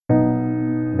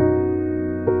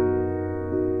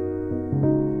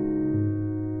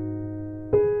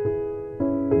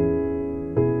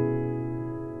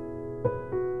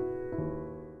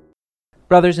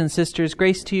Brothers and sisters,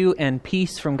 grace to you and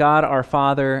peace from God our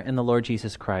Father and the Lord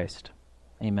Jesus Christ.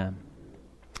 Amen.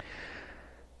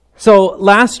 So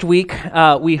last week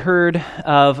we heard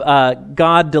of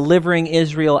God delivering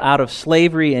Israel out of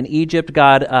slavery in Egypt,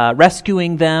 God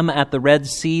rescuing them at the Red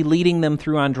Sea, leading them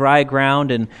through on dry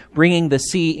ground and bringing the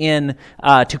sea in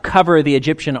to cover the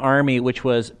Egyptian army which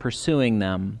was pursuing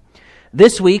them.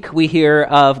 This week, we hear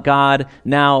of God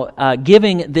now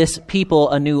giving this people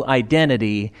a new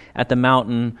identity at the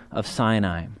mountain of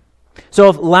Sinai. So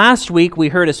last week, we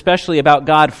heard especially about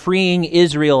God freeing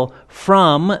Israel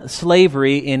from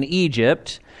slavery in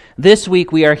Egypt. This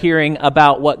week, we are hearing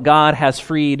about what God has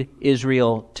freed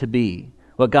Israel to be,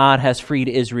 what God has freed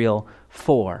Israel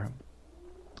for.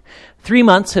 3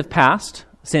 months have passed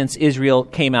since Israel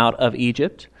came out of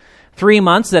Egypt. 3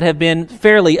 months that have been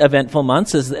fairly eventful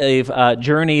months as they've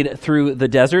journeyed through the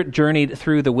desert, journeyed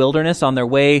through the wilderness on their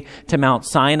way to Mount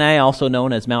Sinai, also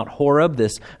known as Mount Horeb.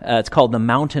 It's called the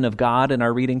Mountain of God in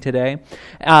our reading today.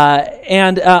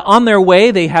 And on their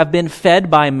way, they have been fed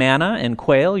by manna and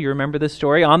quail. You remember this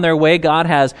story? On their way, God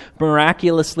has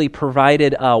miraculously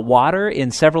provided water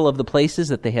in several of the places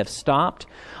that they have stopped.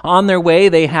 On their way,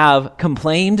 they have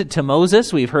complained to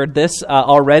Moses. We've heard this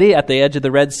already at the edge of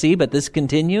the Red Sea, but this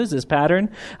continues, this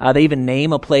pattern. They even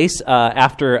name a place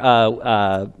after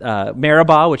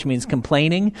Meribah, which means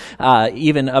complaining,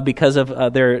 even because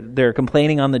of their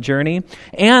complaining on the journey.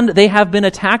 And they have been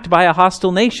attacked by a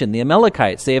hostile nation, the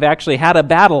Amalekites. They have actually had a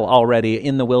battle already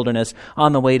in the wilderness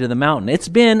on the way to the mountain. It's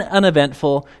been an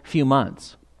eventful few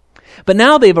months. But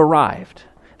now they've arrived.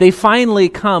 They finally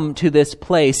come to this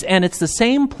place, and it's the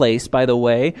same place, by the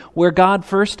way, where God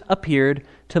first appeared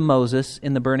to Moses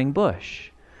in the burning bush.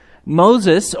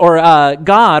 God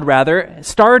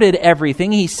started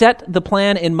everything. He set the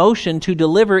plan in motion to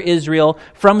deliver Israel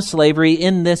from slavery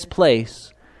in this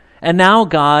place. And now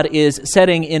God is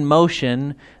setting in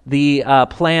motion the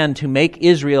plan to make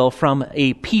Israel from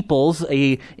a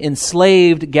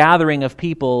enslaved gathering of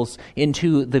peoples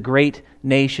into the great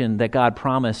nation that God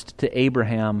promised to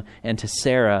Abraham and to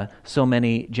Sarah so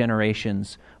many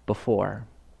generations before.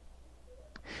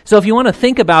 So if you want to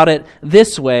think about it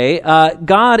this way,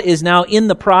 God is now in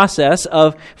the process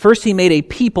of, first he made a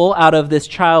people out of this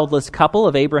childless couple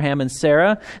of Abraham and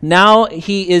Sarah. Now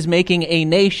he is making a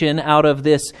nation out of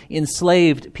this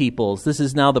enslaved peoples. This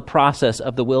is now the process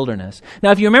of the wilderness.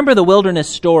 Now if you remember the wilderness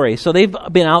story, so they've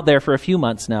been out there for a few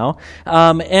months now,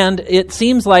 and it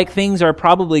seems like things are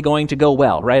probably going to go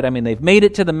well, right? I mean, they've made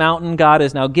it to the mountain. God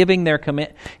is now giving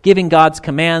God's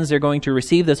commands. They're going to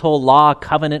receive this whole law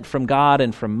covenant from God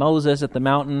and from Moses at the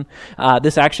mountain.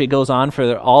 This actually goes on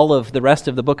for all of the rest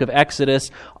of the book of Exodus,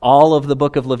 all of the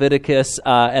book of Leviticus,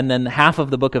 and then half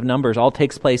of the book of Numbers all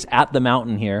takes place at the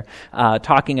mountain here,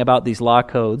 talking about these law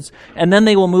codes. And then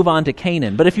they will move on to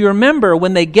Canaan. But if you remember,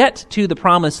 when they get to the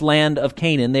promised land of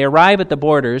Canaan, they arrive at the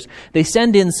borders, they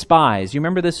send in spies. You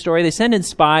remember this story? They send in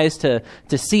spies to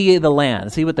see the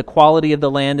land, see what the quality of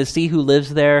the land is, see who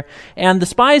lives there. And the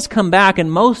spies come back,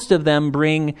 and most of them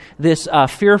bring this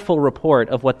fearful report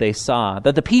of what they saw,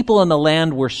 that the people in the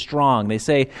land were strong. They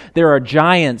say there are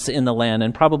giants in the land,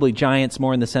 and probably giants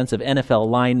more in the sense of NFL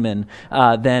linemen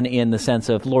than in the sense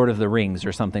of Lord of the Rings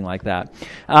or something like that.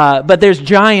 But there's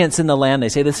giants in the land. They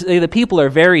say the people are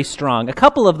very strong. A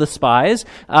couple of the spies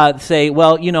say,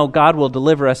 well, God will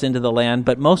deliver us into the land,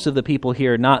 but most of the people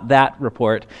hear not that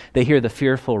report. They hear the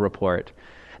fearful report.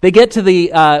 They get to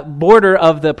the border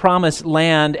of the promised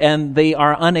land, and they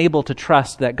are unable to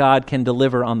trust that God can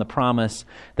deliver on the promise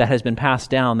that has been passed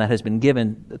down, that has been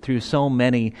given through so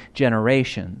many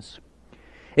generations.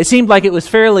 It seemed like it was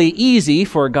fairly easy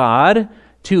for God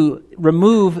to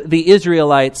remove the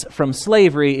Israelites from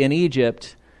slavery in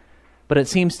Egypt, but it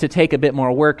seems to take a bit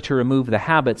more work to remove the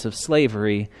habits of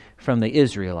slavery from the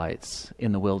Israelites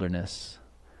in the wilderness.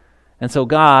 And so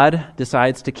God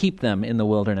decides to keep them in the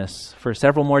wilderness for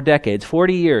several more decades.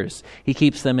 40 years he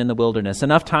keeps them in the wilderness.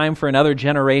 Enough time for another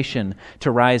generation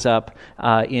to rise up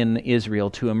in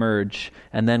Israel, to emerge.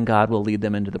 And then God will lead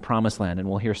them into the promised land. And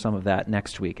we'll hear some of that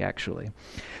next week, actually.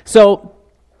 So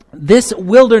this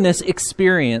wilderness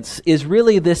experience is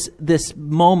really this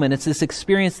moment. It's this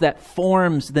experience that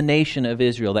forms the nation of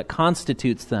Israel, that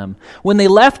constitutes them. When they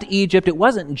left Egypt, it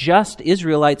wasn't just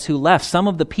Israelites who left. Some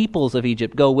of the peoples of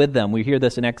Egypt go with them. We hear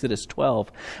this in Exodus 12.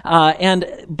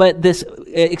 But this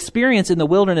experience in the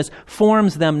wilderness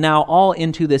forms them now all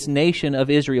into this nation of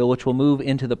Israel, which will move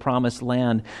into the promised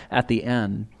land at the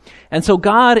end. And so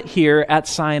God here at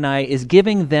Sinai is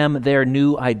giving them their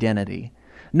new identity.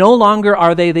 No longer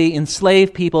are they the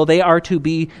enslaved people. They are to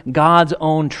be God's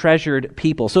own treasured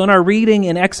people. So in our reading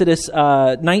in Exodus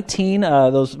 19,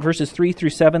 those verses 3 through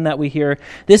 7 that we hear,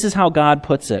 this is how God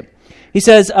puts it. He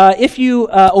says, if you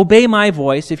obey my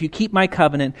voice, if you keep my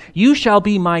covenant, you shall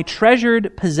be my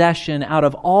treasured possession out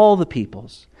of all the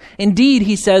peoples. Indeed,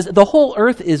 he says, the whole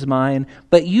earth is mine,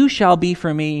 but you shall be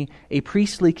for me a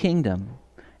priestly kingdom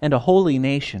and a holy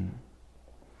nation.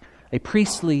 A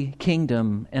priestly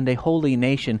kingdom and a holy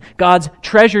nation, God's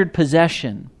treasured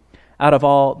possession out of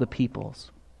all the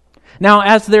peoples. Now,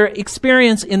 as their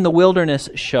experience in the wilderness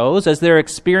shows, as their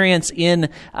experience in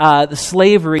the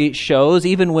slavery shows,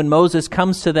 even when Moses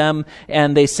comes to them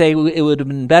and they say, it would have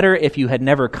been better if you had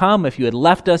never come, if you had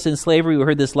left us in slavery. We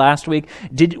heard this last week.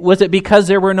 Was it because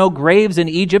there were no graves in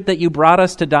Egypt that you brought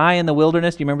us to die in the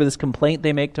wilderness? Do you remember this complaint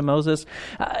they make to Moses?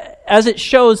 As it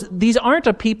shows, these aren't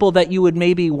a people that you would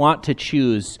maybe want to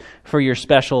choose for your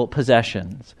special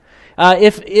possessions.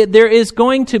 There is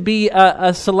going to be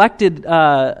a selected,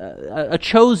 a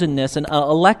chosenness, an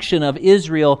election of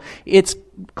Israel, it's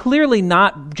clearly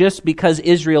not just because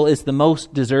Israel is the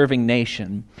most deserving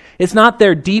nation. It's not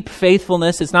their deep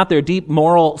faithfulness, it's not their deep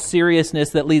moral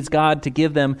seriousness that leads God to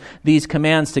give them these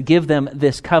commands, to give them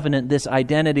this covenant, this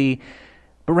identity,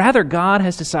 but rather God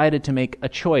has decided to make a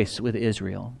choice with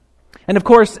Israel. And of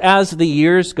course, as the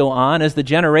years go on, as the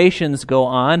generations go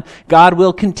on, God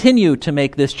will continue to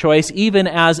make this choice, even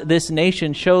as this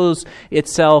nation shows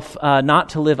itself not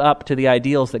to live up to the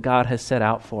ideals that God has set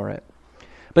out for it.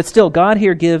 But still, God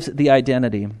here gives the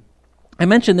identity. I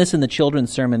mentioned this in the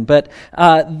children's sermon, but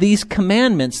these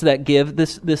commandments that give,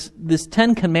 this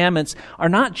 10 commandments, are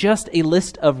not just a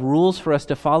list of rules for us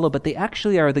to follow, but they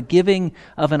actually are the giving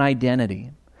of an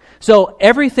identity. So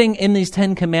everything in these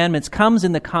 10 commandments comes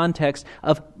in the context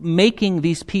of making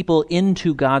these people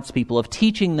into God's people, of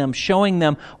teaching them, showing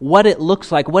them what it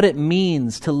looks like, what it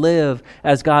means to live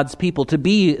as God's people, to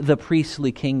be the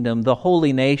priestly kingdom, the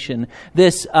holy nation,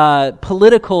 this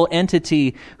political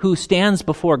entity who stands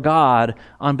before God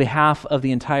on behalf of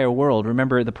the entire world.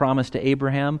 Remember the promise to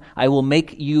Abraham? I will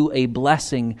make you a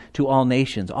blessing to all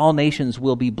nations. All nations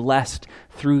will be blessed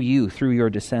through you, through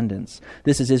your descendants.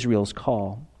 This is Israel's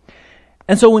call.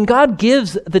 And so when God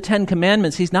gives the 10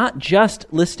 commandments, he's not just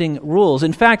listing rules.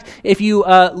 In fact, if you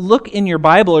look in your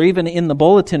Bible or even in the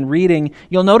bulletin reading,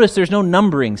 you'll notice there's no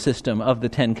numbering system of the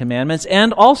 10 commandments.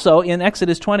 And also in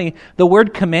Exodus 20, the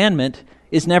word commandment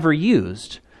is never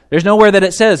used. There's nowhere that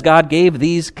it says God gave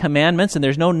these commandments, and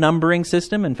there's no numbering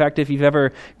system. In fact, if you've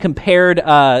ever compared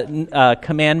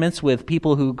commandments with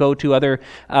people who go to other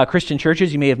Christian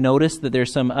churches, you may have noticed that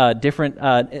there's some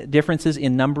differences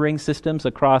in numbering systems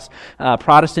across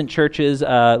Protestant churches.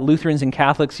 Lutherans and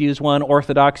Catholics use one,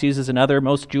 Orthodox uses another.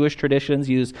 Most Jewish traditions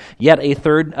use yet a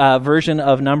third version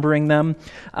of numbering them.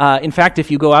 In fact,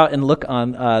 if you go out and look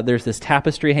on, there's this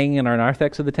tapestry hanging in our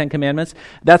narthex of the 10 Commandments.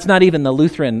 That's not even the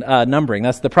Lutheran numbering.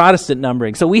 That's the Protestant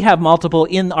numbering. So we have multiple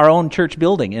in our own church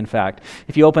building, in fact.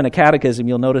 If you open a catechism,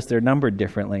 you'll notice they're numbered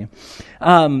differently.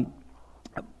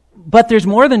 But there's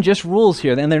more than just rules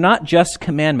here, and they're not just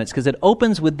commandments, because it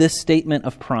opens with this statement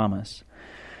of promise.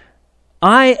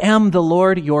 I am the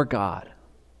Lord your God,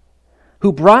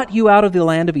 who brought you out of the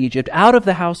land of Egypt, out of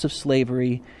the house of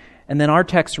slavery. And then our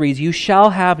text reads, you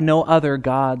shall have no other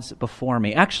gods before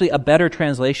me. Actually, a better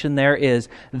translation there is,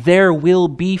 there will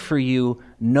be for you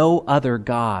no other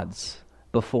gods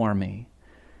before me.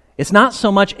 It's not so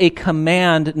much a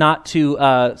command not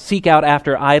to seek out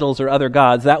after idols or other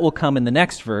gods. That will come in the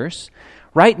next verse.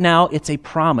 Right now, it's a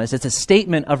promise. It's a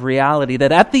statement of reality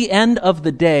that at the end of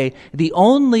the day, the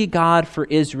only God for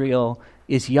Israel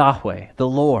is Yahweh, the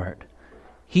Lord.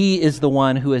 He is the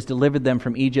one who has delivered them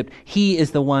from Egypt. He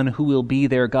is the one who will be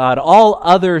their God. All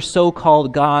other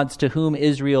so-called gods to whom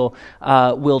Israel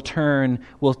will turn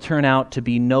out to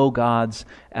be no gods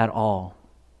at all.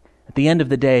 At the end of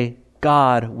the day,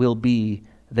 God will be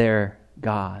their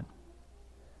God.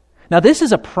 Now, this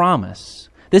is a promise.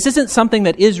 This isn't something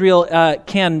that Israel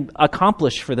can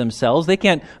accomplish for themselves. They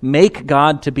can't make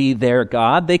God to be their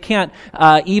God. They can't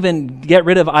even get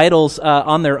rid of idols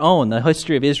on their own. The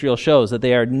history of Israel shows that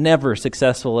they are never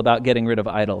successful about getting rid of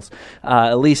idols,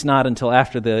 at least not until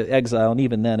after the exile, and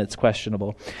even then it's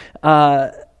questionable.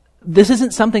 This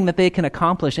isn't something that they can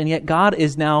accomplish, and yet God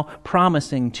is now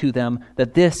promising to them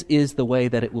that this is the way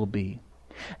that it will be.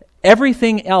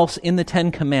 Everything else in the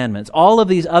 10 Commandments, all of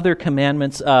these other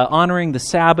commandments, honoring the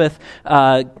Sabbath,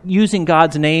 using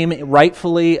God's name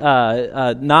rightfully,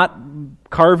 not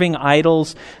carving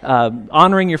idols,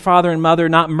 honoring your father and mother,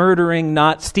 not murdering,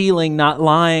 not stealing, not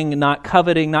lying, not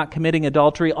coveting, not committing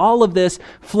adultery. All of this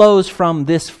flows from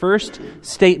this first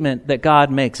statement that God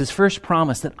makes, his first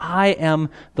promise that I am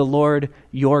the Lord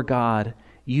your God.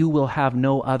 You will have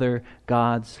no other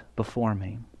gods before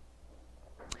me.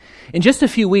 In just a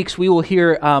few weeks, we will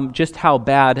hear just how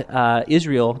bad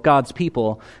Israel, God's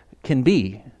people, can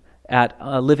be at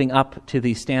living up to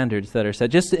these standards that are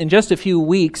set. In just a few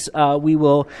weeks, we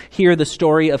will hear the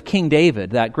story of King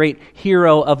David, that great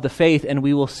hero of the faith, and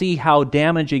we will see how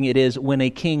damaging it is when a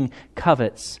king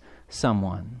covets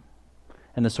someone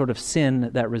and the sort of sin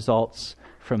that results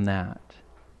from that.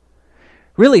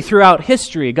 Really, throughout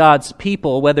history, God's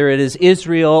people, whether it is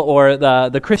Israel or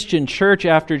the Christian church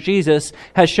after Jesus,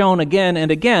 has shown again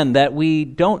and again that we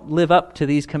don't live up to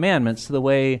these commandments the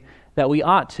way that we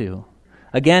ought to.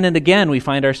 Again and again, we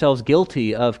find ourselves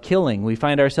guilty of killing. We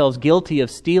find ourselves guilty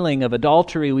of stealing, of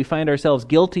adultery. We find ourselves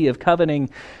guilty of coveting,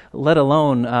 let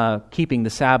alone keeping the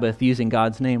Sabbath, using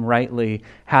God's name rightly,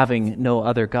 having no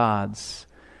other gods.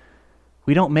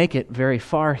 We don't make it very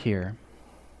far here.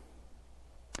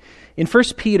 In 1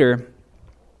 Peter,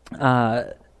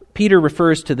 Peter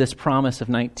refers to this promise of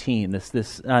 19,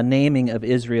 this naming of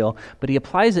Israel, but he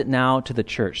applies it now to the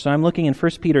church. So I'm looking in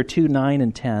 1 Peter 2, 9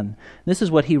 and 10. This is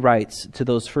what he writes to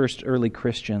those first early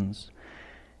Christians.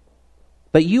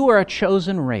 But you are a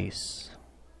chosen race,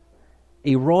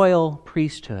 a royal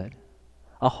priesthood,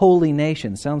 a holy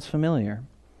nation. Sounds familiar.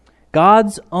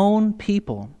 God's own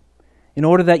people, in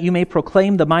order that you may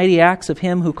proclaim the mighty acts of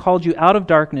him who called you out of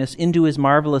darkness into his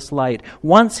marvelous light.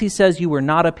 Once, he says, you were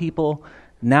not a people,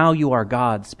 now you are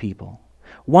God's people.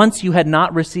 Once you had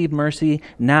not received mercy,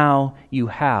 now you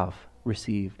have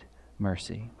received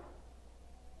mercy.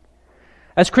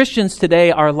 As Christians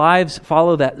today, our lives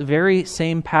follow that very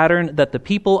same pattern that the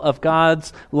people of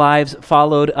God's lives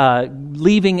followed,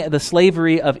 leaving the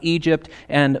slavery of Egypt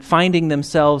and finding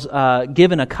themselves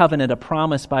given a covenant, a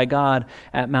promise by God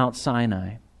at Mount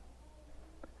Sinai.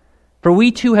 For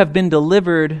we too have been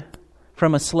delivered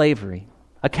from a slavery,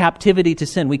 a captivity to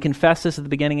sin. We confess this at the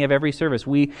beginning of every service.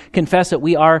 We confess that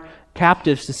we are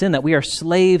captives to sin, that we are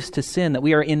slaves to sin, that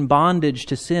we are in bondage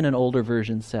to sin, an older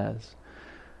version says.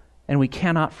 And we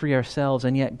cannot free ourselves,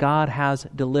 and yet God has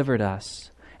delivered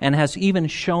us and has even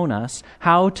shown us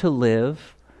how to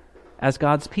live as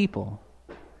God's people.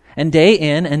 And day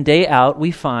in and day out,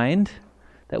 we find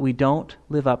that we don't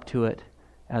live up to it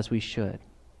as we should.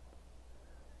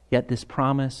 Yet this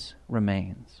promise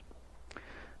remains.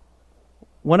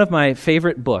 One of my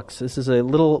favorite books, this is a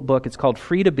little book, it's called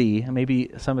Free to Be.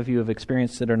 Maybe some of you have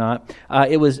experienced it or not.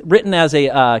 It was written as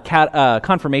a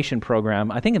confirmation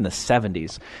program, I think in the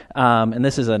 70s, and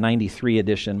this is a 93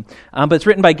 edition. But it's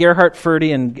written by Gerhard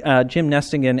Forde and Jim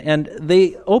Nestingen, and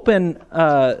they open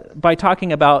by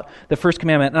talking about the first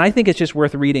commandment, and I think it's just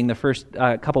worth reading the first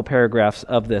couple paragraphs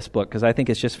of this book, because I think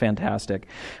it's just fantastic.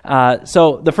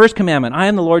 So the first commandment, I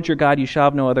am the Lord your God, you shall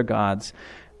have no other gods.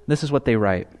 This is what they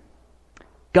write.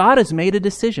 God has made a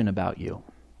decision about you.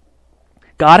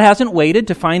 God hasn't waited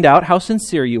to find out how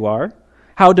sincere you are,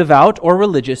 how devout or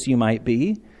religious you might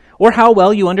be, or how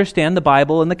well you understand the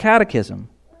Bible and the Catechism.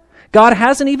 God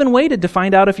hasn't even waited to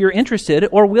find out if you're interested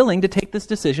or willing to take this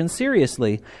decision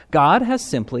seriously. God has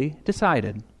simply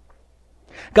decided.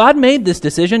 God made this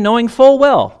decision knowing full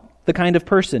well the kind of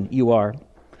person you are.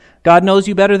 God knows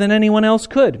you better than anyone else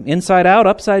could, inside out,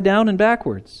 upside down, and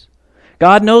backwards.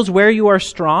 God knows where you are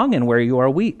strong and where you are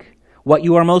weak, what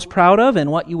you are most proud of and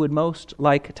what you would most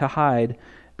like to hide.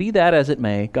 Be that as it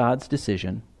may, God's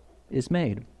decision is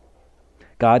made.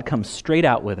 God comes straight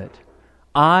out with it.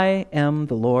 I am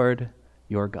the Lord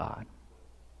your God.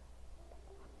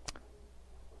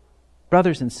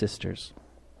 Brothers and sisters,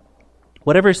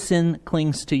 whatever sin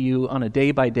clings to you on a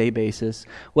day-by-day basis,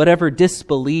 whatever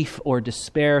disbelief or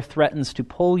despair threatens to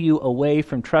pull you away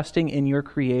from trusting in your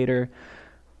Creator,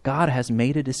 God has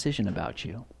made a decision about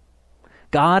you.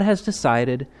 God has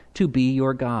decided to be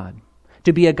your God,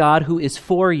 to be a God who is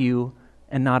for you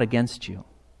and not against you,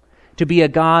 to be a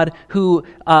God who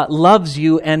loves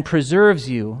you and preserves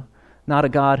you, not a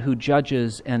God who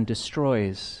judges and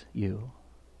destroys you.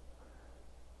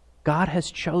 God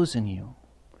has chosen you,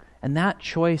 and that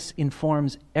choice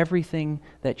informs everything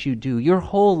that you do. Your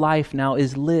whole life now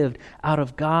is lived out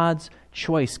of God's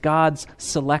choice, God's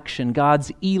selection,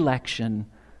 God's election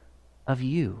of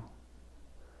you.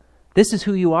 This is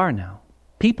who you are now.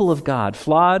 People of God,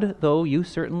 flawed though you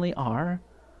certainly are,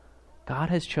 God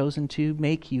has chosen to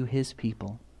make you his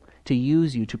people, to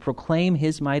use you, to proclaim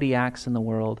his mighty acts in the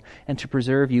world, and to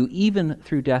preserve you even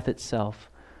through death itself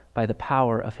by the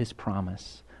power of his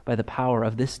promise, by the power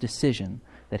of this decision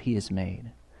that he has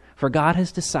made. For God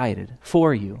has decided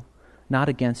for you, not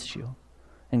against you,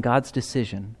 and God's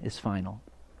decision is final.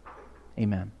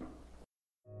 Amen.